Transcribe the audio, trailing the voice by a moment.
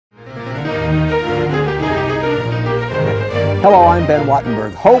Hello, I'm Ben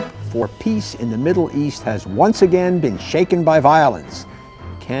Wattenberg. Hope for peace in the Middle East has once again been shaken by violence.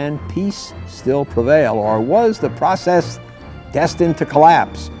 Can peace still prevail, or was the process destined to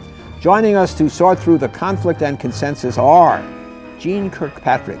collapse? Joining us to sort through the conflict and consensus are Jeane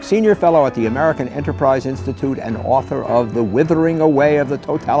Kirkpatrick, Senior Fellow at the American Enterprise Institute and author of The Withering Away of the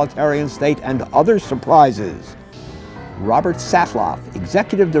Totalitarian State and Other Surprises. Robert Satloff,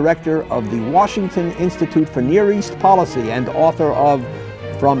 Executive Director of the Washington Institute for Near East Policy and author of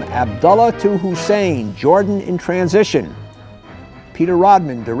From Abdullah to Hussein, Jordan in Transition. Peter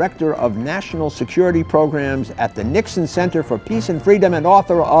Rodman, Director of National Security Programs at the Nixon Center for Peace and Freedom and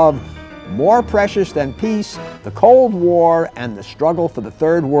author of More Precious Than Peace, The Cold War and the Struggle for the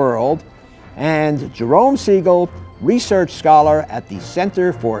Third World. And Jerome Segal, Research Scholar at the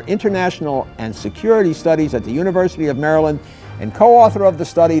Center for International and Security Studies at the University of Maryland and co-author of the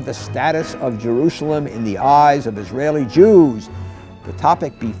study, The Status of Jerusalem in the Eyes of Israeli Jews. The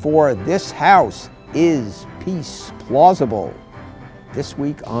topic before this House is peace plausible? This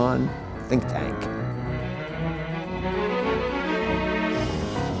week on Think Tank.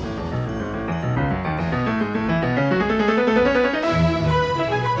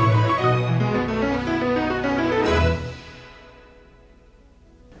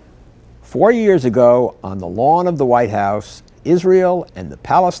 Four years ago, on the lawn of the White House, Israel and the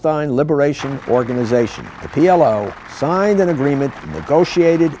Palestine Liberation Organization, the PLO, signed an agreement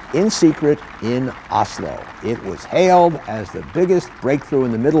negotiated in secret in Oslo. It was hailed as the biggest breakthrough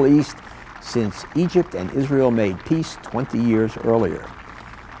in the Middle East since Egypt and Israel made peace 20 years earlier.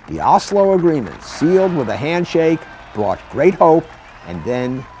 The Oslo Agreement, sealed with a handshake, brought great hope and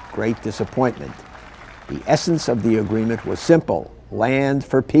then great disappointment. The essence of the agreement was simple: land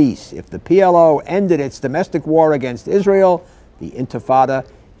for peace. If the PLO ended its domestic war against Israel, the Intifada,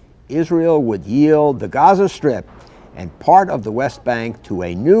 Israel would yield the Gaza Strip and part of the West Bank to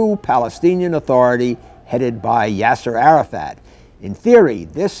a new Palestinian Authority headed by Yasser Arafat. In theory,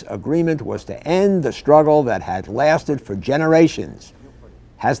 this agreement was to end the struggle that had lasted for generations.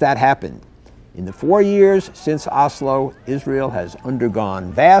 Has that happened? In the 4 years since Oslo, Israel has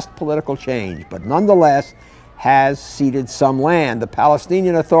undergone vast political change, but nonetheless has ceded some land. The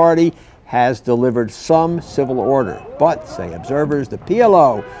Palestinian Authority has delivered some civil order. But, say observers, the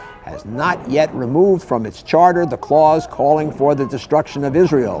PLO has not yet removed from its charter the clause calling for the destruction of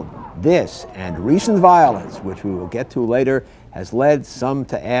Israel. This and recent violence, which we will get to later, has led some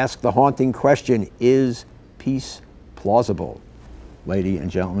to ask the haunting question: is peace plausible? Ladies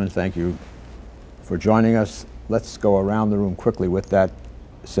and gentlemen, thank you for joining us. Let's go around the room quickly with that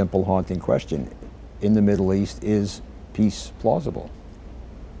simple, haunting question. In the Middle East, is peace plausible?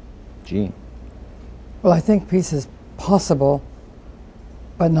 Jeane. Well, I think peace is possible,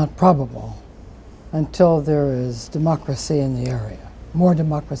 but not probable, until there is democracy in the area, more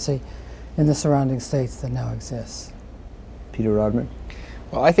democracy in the surrounding states than now exists. Peter Rodman.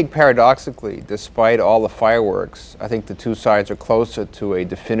 Well, I think paradoxically, despite all the fireworks, I think the two sides are closer to a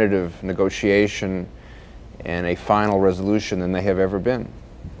definitive negotiation and a final resolution than they have ever been.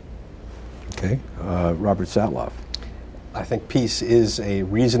 Okay. Robert Satloff. I think peace is a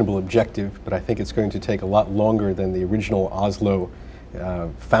reasonable objective, but I think it's going to take a lot longer than the original Oslo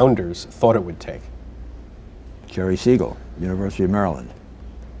founders thought it would take. Jerry Segal, University of Maryland.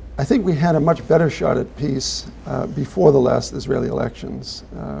 I think we had a much better shot at peace before the last Israeli elections.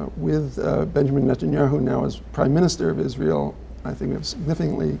 With Benjamin Netanyahu now as Prime Minister of Israel, I think we have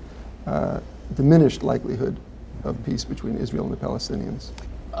significantly diminished likelihood of peace between Israel and the Palestinians.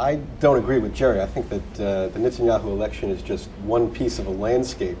 I don't agree with Jerry. I think that the Netanyahu election is just one piece of a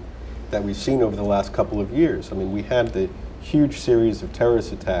landscape that we've seen over the last couple of years. I mean, we had the huge series of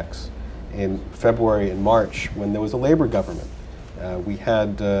terrorist attacks in February and March when there was a labor government. We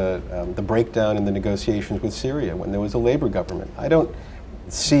had the breakdown in the negotiations with Syria when there was a labor government. I don't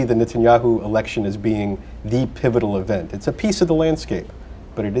see the Netanyahu election as being the pivotal event. It's a piece of the landscape,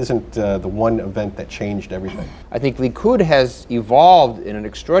 but it isn't the one event that changed everything. I think Likud has evolved in an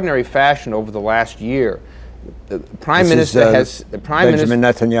extraordinary fashion over the last year. The Prime Minister has Benjamin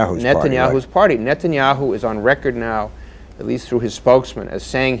Netanyahu's party. Netanyahu is on record now, at least through his spokesman, as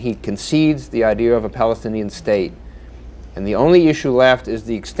saying he concedes the idea of a Palestinian state. And the only issue left is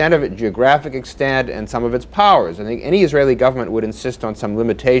the extent of it, geographic extent, and some of its powers. I think any Israeli government would insist on some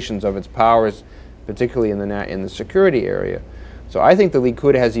limitations of its powers, particularly in the security area. So I think the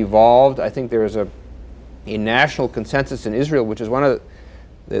Likud has evolved. I think there is a national consensus in Israel, which is one of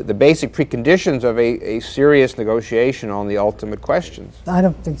the basic preconditions of a serious negotiation on the ultimate questions. I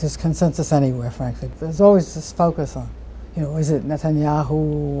don't think there's consensus anywhere, frankly. There's always this focus on, is it Netanyahu?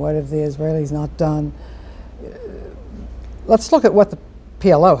 What have the Israelis not done? let's look at what the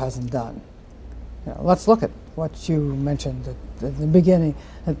PLO hasn't done. Let's look at what you mentioned at the beginning.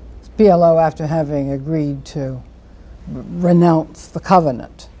 The PLO, after having agreed to renounce the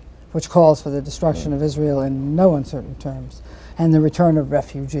covenant, which calls for the destruction of Israel in no uncertain terms, and the return of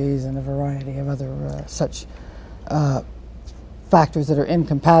refugees and a variety of other such factors that are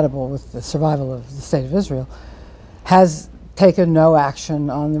incompatible with the survival of the State of Israel, has taken no action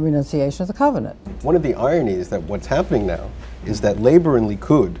on the renunciation of the covenant. One of the ironies that what's happening now is that Labor and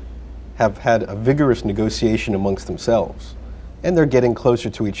Likud have had a vigorous negotiation amongst themselves, and they're getting closer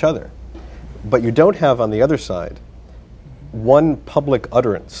to each other. But you don't have on the other side one public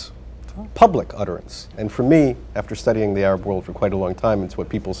utterance. And for me, after studying the Arab world for quite a long time, it's what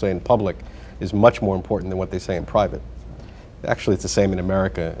people say in public is much more important than what they say in private. Actually, it's the same in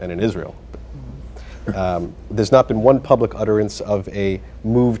America and in Israel. There's not been one public utterance of a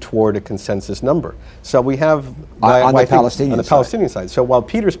move toward a consensus number. So we have on the Palestinian side. So while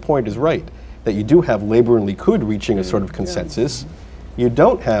Peter's point is right, that you do have Labor and Likud reaching a sort of consensus, you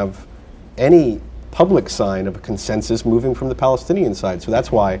don't have any public sign of a consensus moving from the Palestinian side. So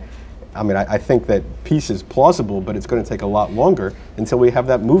that's why, I mean, I think that peace is plausible, but it's going to take a lot longer until we have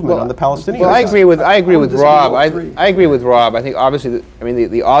that movement on the Palestinian side. I agree with Rob. I agree with Rob. I think obviously,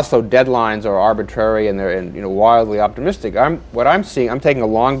 the Oslo deadlines are arbitrary and they're wildly optimistic. What I'm seeing, I'm taking a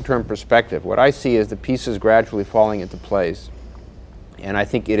long-term perspective. What I see is the pieces gradually falling into place, and I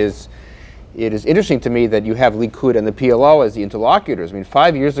think it is interesting to me that you have Likud and the PLO as the interlocutors. I mean,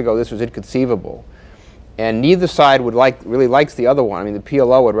 5 years ago this was inconceivable. And neither side really likes the other one. I mean, the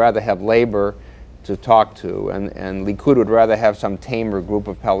PLO would rather have Labor to talk to, and Likud would rather have some tamer group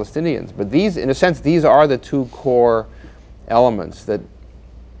of Palestinians. But these, in a sense, these are the two core elements that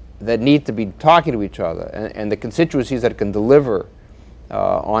need to be talking to each other, and the constituencies that can deliver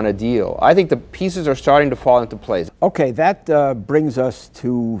on a deal. I think the pieces are starting to fall into place. Okay, that brings us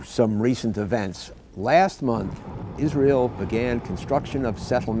to some recent events. Last month, Israel began construction of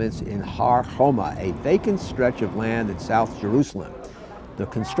settlements in Har Homa, a vacant stretch of land in South Jerusalem. The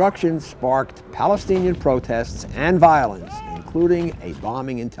construction sparked Palestinian protests and violence, including a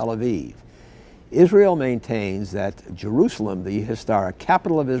bombing in Tel Aviv. Israel maintains that Jerusalem, the historic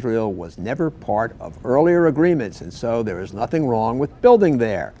capital of Israel, was never part of earlier agreements, and so there is nothing wrong with building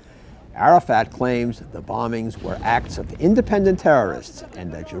there. Arafat claims the bombings were acts of independent terrorists and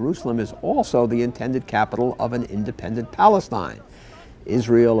that Jerusalem is also the intended capital of an independent Palestine.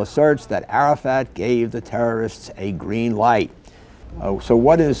 Israel asserts that Arafat gave the terrorists a green light. So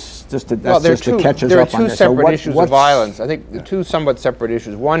what is, just to catch us up on this. There are two separate issues of violence. I think two somewhat separate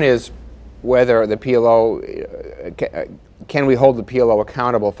issues. One is whether the PLO, can we hold the PLO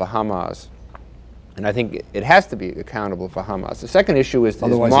accountable for Hamas? And I think it has to be accountable for Hamas. The second issue is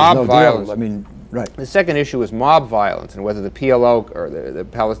mob violence. I mean, right. The second issue is mob violence, and whether the PLO or the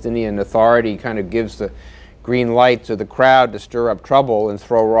Palestinian Authority kind of gives the green light to the crowd to stir up trouble and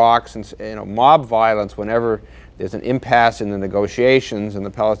throw rocks and mob violence whenever there's an impasse in the negotiations and the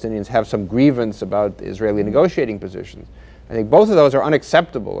Palestinians have some grievance about the Israeli negotiating positions. I think both of those are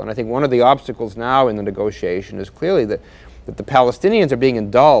unacceptable, and I think one of the obstacles now in the negotiation is clearly that the Palestinians are being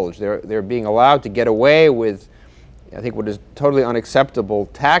indulged. They're being allowed to get away with, I think, what is totally unacceptable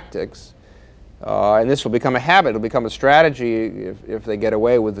tactics, and this will become a habit. It'll become a strategy if they get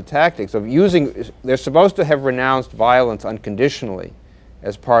away with the tactics of using. They're supposed to have renounced violence unconditionally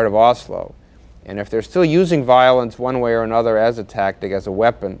as part of Oslo, and if they're still using violence one way or another as a tactic, as a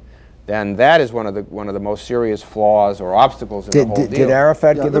weapon, then that is one of the most serious flaws or obstacles in the whole deal. Did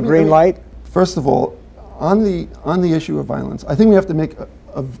Arafat give a green light? First of all, on the issue of violence, I think we have to make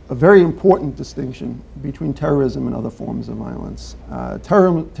a very important distinction between terrorism and other forms of violence.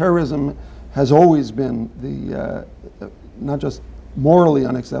 Terrorism has always been not just morally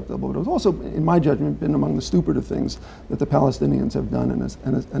unacceptable, but it was also, in my judgment, been among the stupider things that the Palestinians have done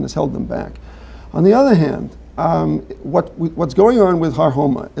and has held them back. On the other hand, what's going on with Har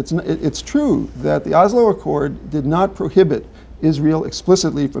Homa, it's true that the Oslo Accord did not prohibit Israel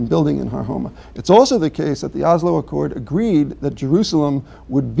explicitly from building in Har Homa. It's also the case that the Oslo Accord agreed that Jerusalem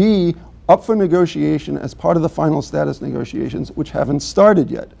would be up for negotiation as part of the final status negotiations, which haven't started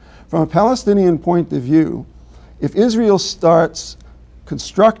yet. From a Palestinian point of view, if Israel starts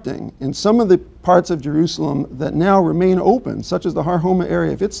constructing in some of the parts of Jerusalem that now remain open, such as the Har Homa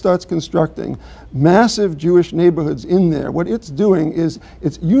area, if it starts constructing massive Jewish neighborhoods in there, what it's doing is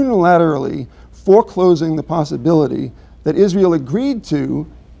it's unilaterally foreclosing the possibility that Israel agreed to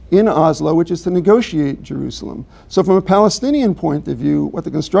in Oslo, which is to negotiate Jerusalem. So from a Palestinian point of view, what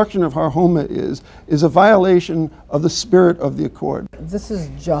the construction of Har Homa is a violation of the spirit of the accord. This is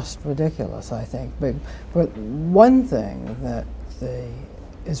just ridiculous, I think. But one thing that the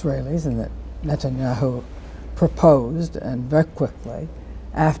Israelis and that Netanyahu proposed, and very quickly,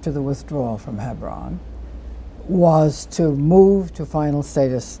 after the withdrawal from Hebron, was to move to final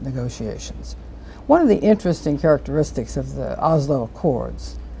status negotiations. One of the interesting characteristics of the Oslo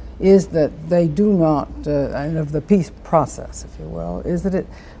Accords is that they do not, and of the peace process, if you will, is that it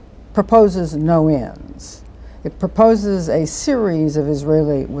proposes no ends. It proposes a series of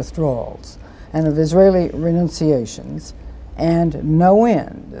Israeli withdrawals and of Israeli renunciations and no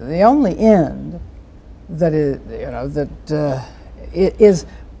end. The only end that is, is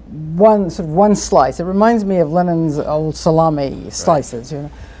one slice. It reminds me of Lenin's old salami slices. You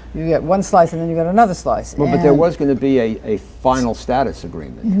know, you get one slice and then you get another slice. Well, but there was going to be a final status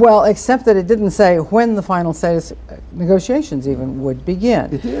agreement. Well, except that it didn't say when the final status negotiations even would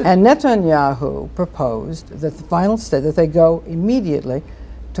begin. It did. And Netanyahu proposed that that they go immediately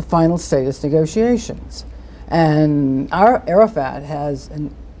to final status negotiations. And Arafat has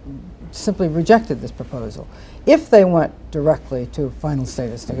simply rejected this proposal. If they went directly to final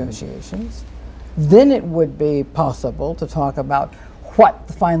status negotiations, then it would be possible to talk about what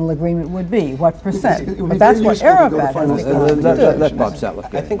the final agreement would be, what percent. But that's what Arafat has Let Bob Sattler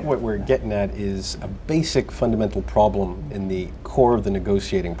get I think what we're getting at is a basic fundamental problem in the core of the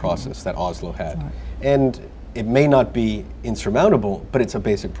negotiating process that Oslo had. Right. And it may not be insurmountable, but it's a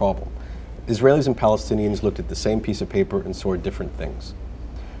basic problem. Israelis and Palestinians looked at the same piece of paper and saw different things.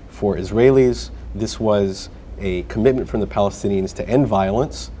 For Israelis, this was a commitment from the Palestinians to end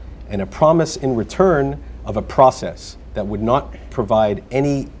violence and a promise in return of a process that would not provide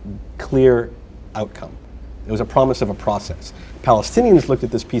any clear outcome. It was a promise of a process. Palestinians looked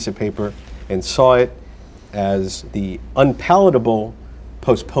at this piece of paper and saw it as the unpalatable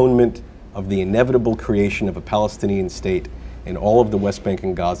postponement of the inevitable creation of a Palestinian state in all of the West Bank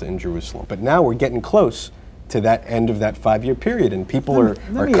and Gaza and Jerusalem. But now we're getting close to that end of that 5-year period, and people are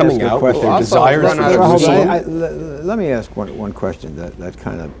coming out with their desires for Jerusalem. Let me ask one question that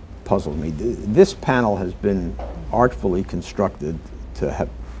kind of puzzled me. This panel has been artfully constructed to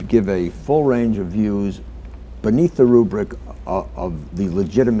give a full range of views beneath the rubric of the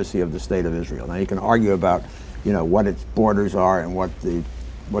legitimacy of the state of Israel. Now you can argue about, what its borders are and what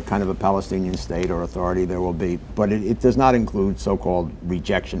kind of a Palestinian state or authority there will be, but it does not include so-called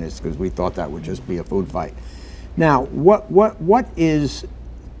rejectionists, because we thought that would just be a food fight. Now, what is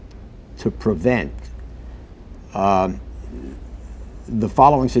to prevent the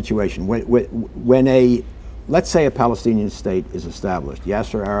following situation? When let's say a Palestinian state is established,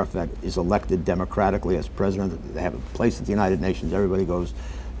 Yasser Arafat is elected democratically as president, they have a place at the United Nations, everybody goes,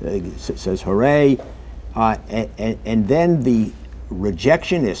 says hooray, and then the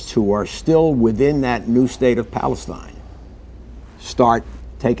rejectionists who are still within that new state of Palestine start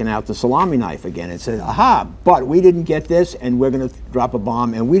taking out the salami knife again and say, aha, but we didn't get this and we're going to drop a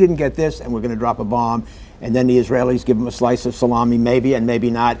bomb, and we didn't get this and we're going to drop a bomb, and then the Israelis give them a slice of salami, maybe and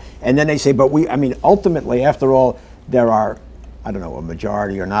maybe not, and then they say, but ultimately, after all, there are, I don't know, a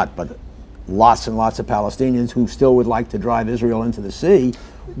majority or not, but lots and lots of Palestinians who still would like to drive Israel into the sea.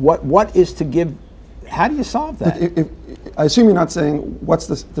 What is to give? How do you solve that? I assume you're not saying what's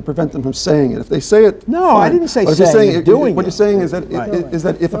to prevent them from saying it. If they say it, no, fine. I didn't say but saying it, doing what it. you're saying is that is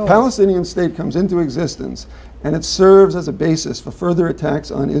that if a Palestinian state comes into existence and it serves as a basis for further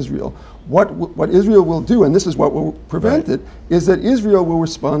attacks on Israel, what Israel will do, and this is what will prevent it, is that Israel will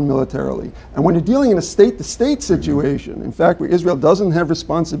respond militarily. And when you're dealing in a state-to-state situation, in fact, where Israel doesn't have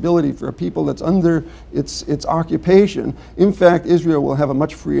responsibility for a people that's under its occupation, in fact, Israel will have a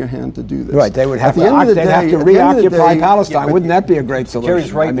much freer hand to do this. Right, they would have to reoccupy Palestine. Wouldn't that be a great solution?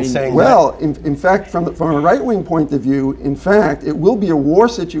 Jerry's right in saying well, in fact, from a right-wing point of view, in fact, it will be a war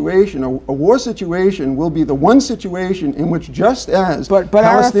situation. A war situation will be the one situation in which, just as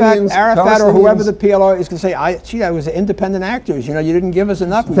Arafat or whoever the PLO is going to say, I was independent actors. You didn't give us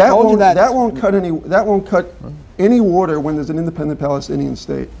enough. We told you that. That won't cut any water when there's an independent Palestinian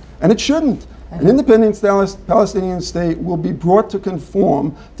state, and it shouldn't. An independent Palestinian state will be brought to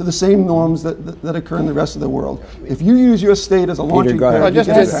conform to the same norms that occur in the rest of the world. If you use your state as a launching pad, just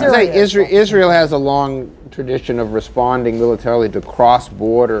to say, Israel has a long tradition of responding militarily to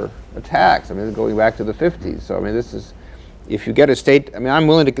cross-border attacks. Going back to the 50s. So this is, if you get a state, I'm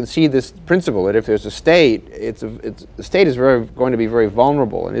willing to concede this principle that if there's a state, the state is going to be very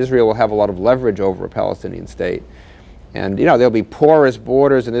vulnerable, and Israel will have a lot of leverage over a Palestinian state. And there'll be porous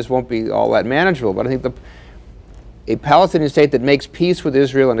borders, and this won't be all that manageable. But I think a Palestinian state that makes peace with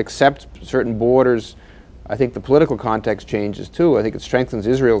Israel and accepts certain borders, I think the political context changes too. I think it strengthens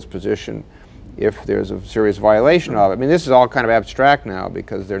Israel's position if there's a serious violation of it. I mean, this is all kind of abstract now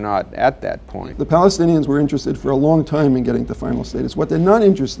because they're not at that point. The Palestinians were interested for a long time in getting to final status. What they're not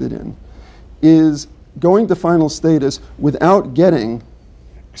interested in is going to final status without getting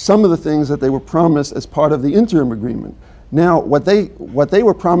some of the things that they were promised as part of the interim agreement. Now, what they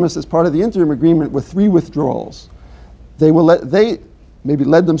were promised as part of the interim agreement were 3 withdrawals. They maybe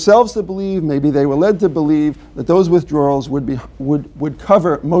led themselves to believe, maybe they were led to believe that those withdrawals would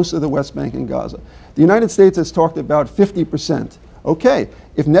cover most of the West Bank and Gaza. The United States has talked about 50%. Okay,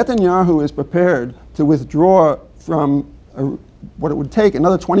 if Netanyahu is prepared to withdraw from what it would take,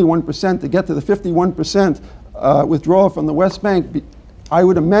 another 21% to get to the 51% withdrawal from the West Bank, I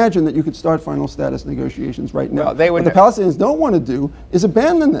would imagine that you could start final status negotiations right now. Well, what the Palestinians don't want to do is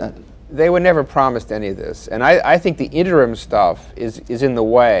abandon that. They were never promised any of this, and I think the interim stuff is in the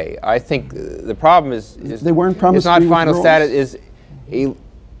way. I think the problem is they weren't promised. It's not final status. Is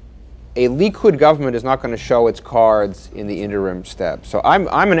a Likud government is not going to show its cards in the interim step. So I'm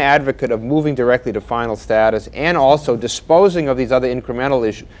an advocate of moving directly to final status and also disposing of these other incremental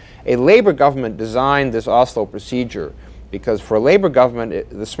issues. A Labor government designed this Oslo procedure because for a Labor government,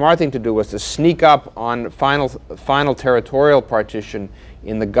 the smart thing to do was to sneak up on final territorial partition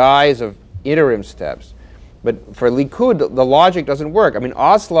in the guise of interim steps. But for Likud, the logic doesn't work. I mean,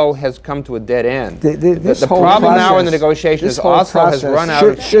 Oslo has come to a dead end. The problem now in the negotiation is Oslo has run out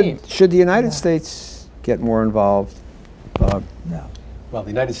of steam. Should the United States get more involved? No. Well, the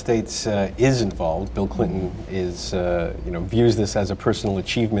United States is involved. Bill Clinton is, views this as a personal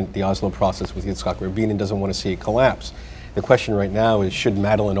achievement, the Oslo process with Yitzhak Rabin, and doesn't want to see it collapse. The question right now is, should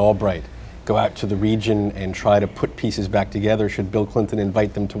Madeleine Albright go out to the region and try to put pieces back together? Should Bill Clinton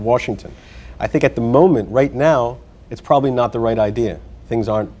invite them to Washington? I think at the moment, right now, it's probably not the right idea. Things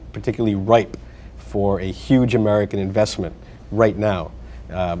aren't particularly ripe for a huge American investment right now.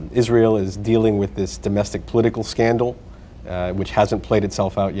 Israel is dealing with this domestic political scandal, which hasn't played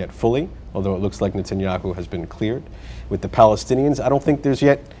itself out yet fully, although it looks like Netanyahu has been cleared. With the Palestinians, I don't think there's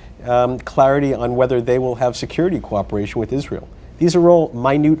yet clarity on whether they will have security cooperation with Israel. These are all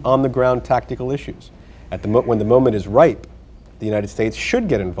minute, on-the-ground tactical issues. When the moment is ripe, the United States should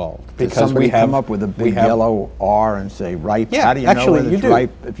get involved. Because somebody come up with a big yellow R and say ripe? Yeah, how do you know whether it's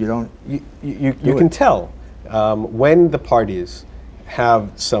ripe if you don't? You can tell when the parties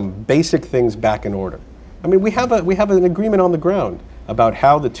have some basic things back in order. I mean, we have an agreement on the ground about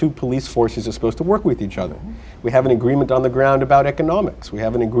how the two police forces are supposed to work with each other. We have an agreement on the ground about economics. We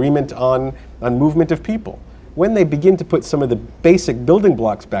have an agreement on movement of people. When they begin to put some of the basic building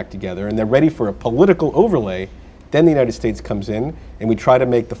blocks back together and they're ready for a political overlay, then the United States comes in and we try to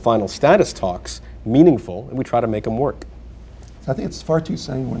make the final status talks meaningful and we try to make them work. I think it's far too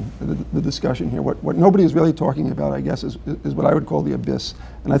sanguine, the discussion here. What nobody is really talking about, I guess, is what I would call the abyss.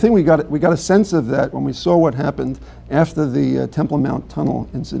 And I think we got a sense of that when we saw what happened after the Temple Mount Tunnel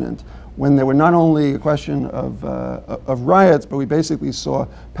incident, when there were not only a question of riots, but we basically saw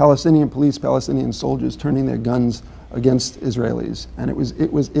Palestinian police, Palestinian soldiers turning their guns against Israelis, and it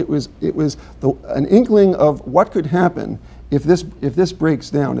was an inkling of what could happen if this breaks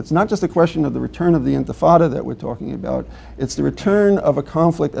down. It's not just a question of the return of the Intifada that we're talking about. It's the return of a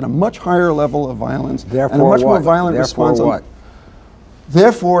conflict at a much higher level of violence and a much more violent response.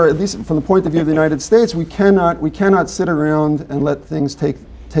 Therefore, at least from the point of view of the United States, we cannot sit around and let things take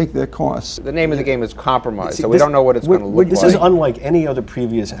their course. The name of the game is compromise, so we don't know what it's going to look like. This is unlike any other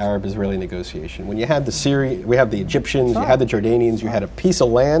previous Arab-Israeli negotiation. When you had we had the Egyptians, you had the Jordanians, you had a piece of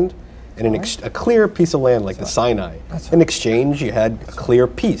land, and a clear piece of land like the Sinai. In exchange, you had a clear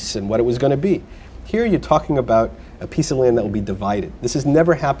peace and what it was going to be. Here you're talking about a piece of land that will be divided. This has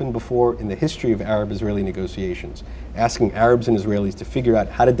never happened before in the history of Arab-Israeli negotiations, asking Arabs and Israelis to figure out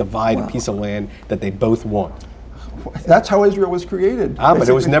how to divide a piece of land that they both want. That's how Israel was created. But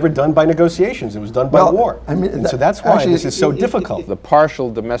it was never done by negotiations. It was done by war. I mean, and so that's why this is so difficult. The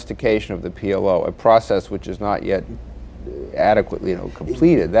partial domestication of the PLO, a process which is not yet adequately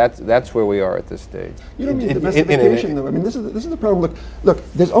completed. That's where we are at this stage. You don't mean domestication, though. I mean, this is the problem. Look.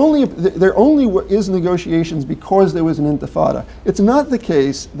 There only is negotiations because there was an Intifada. It's not the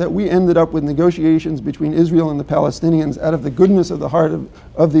case that we ended up with negotiations between Israel and the Palestinians out of the goodness of the heart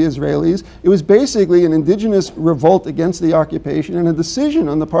of the Israelis. It was basically an indigenous revolt against the occupation and a decision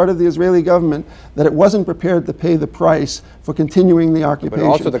on the part of the Israeli government that it wasn't prepared to pay the price for continuing the occupation.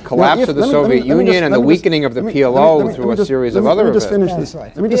 But also the collapse of the Soviet Union and the weakening of the PLO through a series of other events. Let me just finish this.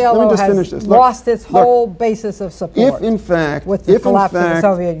 Right. Let me just finish this. Lost its whole basis of support. If in fact, with the collapse of the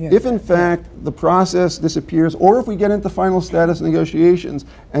Soviet Union. if in fact the process disappears, or if we get into final status negotiations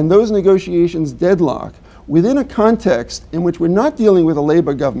and those negotiations deadlock, within a context in which we're not dealing with a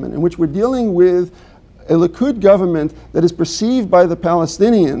Labour government, in which we're dealing with a Likud government that is perceived by the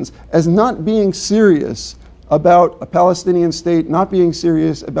Palestinians as not being serious about a Palestinian state, not being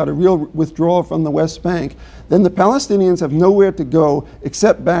serious about a real withdrawal from the West Bank, then the Palestinians have nowhere to go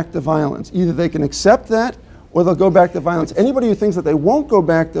except back to violence. Either they can accept that or they'll go back to violence. Anybody who thinks that they won't go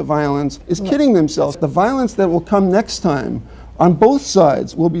back to violence is kidding themselves. The violence that will come next time on both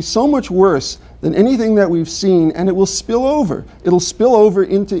sides will be so much worse than anything that we've seen, and it will spill over. It'll spill over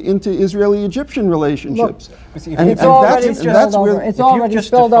into Israeli-Egyptian relationships. It's already spilled over. It's already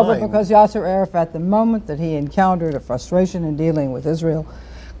spilled over because Yasser Arafat, the moment that he encountered a frustration in dealing with Israel,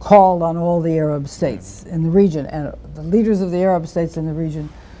 called on all the Arab states in the region, and the leaders of the Arab states in the region,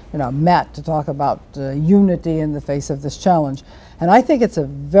 met to talk about unity in the face of this challenge. And I think it's a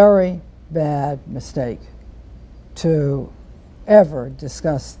very bad mistake to ever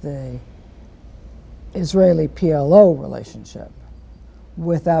discuss the Israeli PLO relationship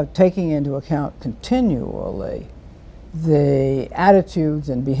without taking into account continually the attitudes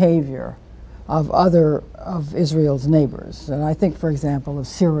and behavior of Israel's neighbors. And I think, for example, of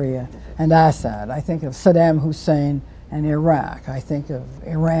Syria and Assad. I think of Saddam Hussein and Iraq. I think of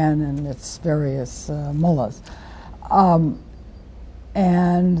Iran and its various mullahs.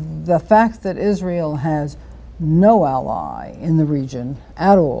 And the fact that Israel has no ally in the region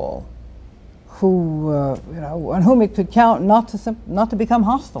at all, who on whom it could count not to become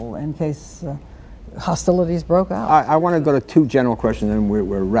hostile in case hostilities broke out. I want to go to two general questions, and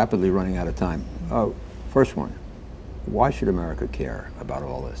we're rapidly running out of time. First one, why should America care about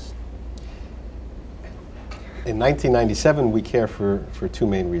all this? In 1997, we care for two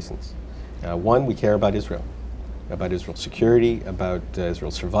main reasons. One, we care about Israel's security, about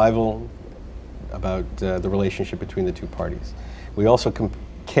Israel's survival, about the relationship between the two parties. We also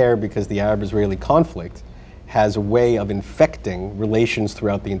care because the Arab-Israeli conflict has a way of infecting relations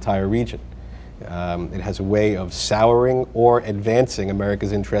throughout the entire region. It has a way of souring or advancing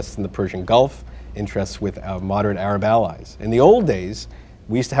America's interests in the Persian Gulf, interests with our moderate Arab allies. In the old days,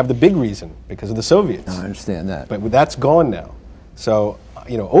 we used to have the big reason because of the Soviets. I understand that. But that's gone now. So,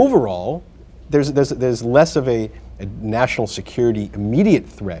 overall, there's less of a national security immediate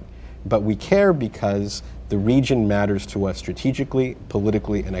threat, but we care because the region matters to us strategically,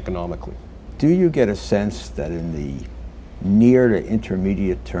 politically, and economically. Do you get a sense that in the near to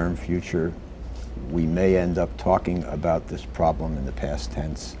intermediate term future, we may end up talking about this problem in the past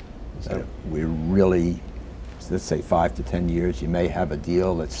tense? That we're really, let's say 5 to 10 years, you may have a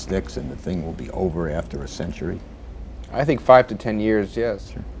deal that sticks and the thing will be over after a century? I think 5 to 10 years,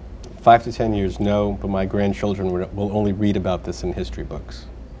 yes. Sure. 5 to 10 years, no, but my grandchildren will only read about this in history books.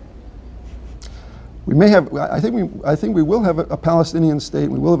 We may have. I think we will have a Palestinian state.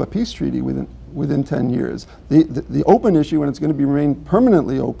 We will have a peace treaty within 10 years. The open issue, and it's going to be remain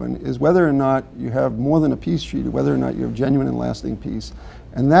permanently open, is whether or not you have more than a peace treaty, whether or not you have genuine and lasting peace,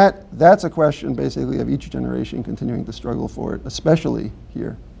 and that's a question basically of each generation continuing to struggle for it, especially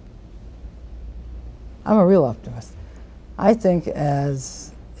here. I'm a real optimist. I think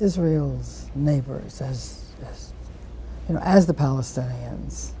as Israel's neighbors, as the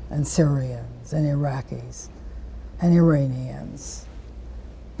Palestinians and Syrians and Iraqis and Iranians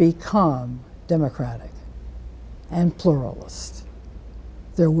become democratic and pluralist,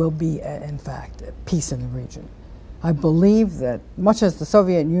 there will be, in fact, peace in the region. I believe that much as the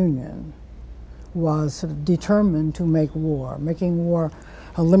Soviet Union was sort of determined to make war, making war,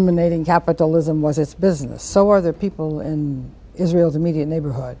 eliminating capitalism was its business, so are the people in Israel's immediate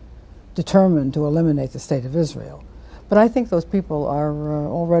neighborhood determined to eliminate the state of Israel. But I think those people are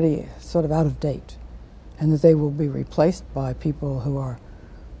already sort of out of date, and that they will be replaced by people who are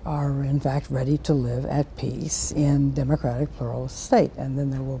in fact ready to live at peace in democratic pluralist state, and then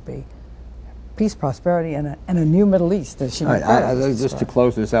there will be peace, prosperity, and a new Middle East. As just to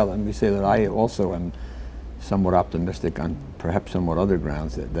close this out, let me say that I also am somewhat optimistic on perhaps somewhat other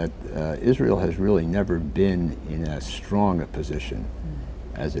grounds that Israel has really never been in as strong a position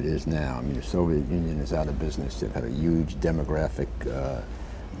as it is now. I mean, the Soviet Union is out of business. They've had a huge demographic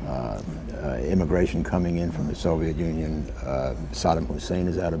immigration coming in from the Soviet Union. Saddam Hussein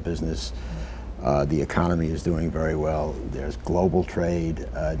is out of business. The economy is doing very well. There's global trade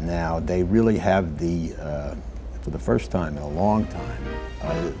now. They really have for the first time in a long time,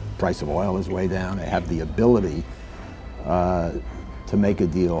 the price of oil is way down. They have the ability to make a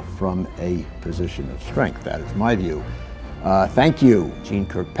deal from a position of strength. That is my view. Thank you, Jeane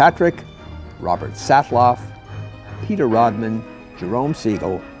Kirkpatrick, Robert Satloff, Peter Rodman, Jerome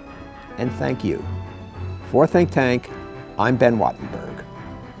Segal, and thank you. For Think Tank, I'm Ben Wattenberg.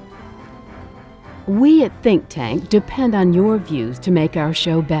 We at Think Tank depend on your views to make our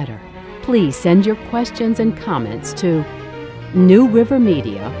show better. Please send your questions and comments to New River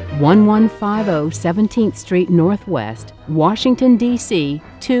Media, 1150 17th Street Northwest, Washington, D.C.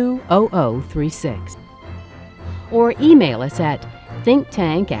 20036. Or email us at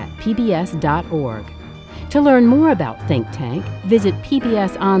thinktank@pbs.org. To learn more about Think Tank, visit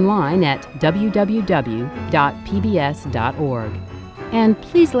PBS online at www.pbs.org. And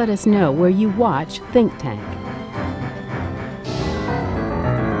please let us know where you watch Think Tank.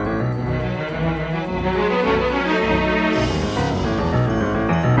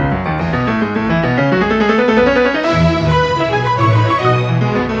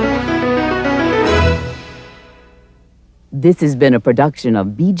 This has been a production of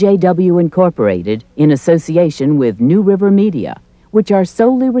BJW Incorporated in association with New River Media, which are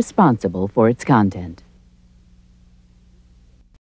solely responsible for its content.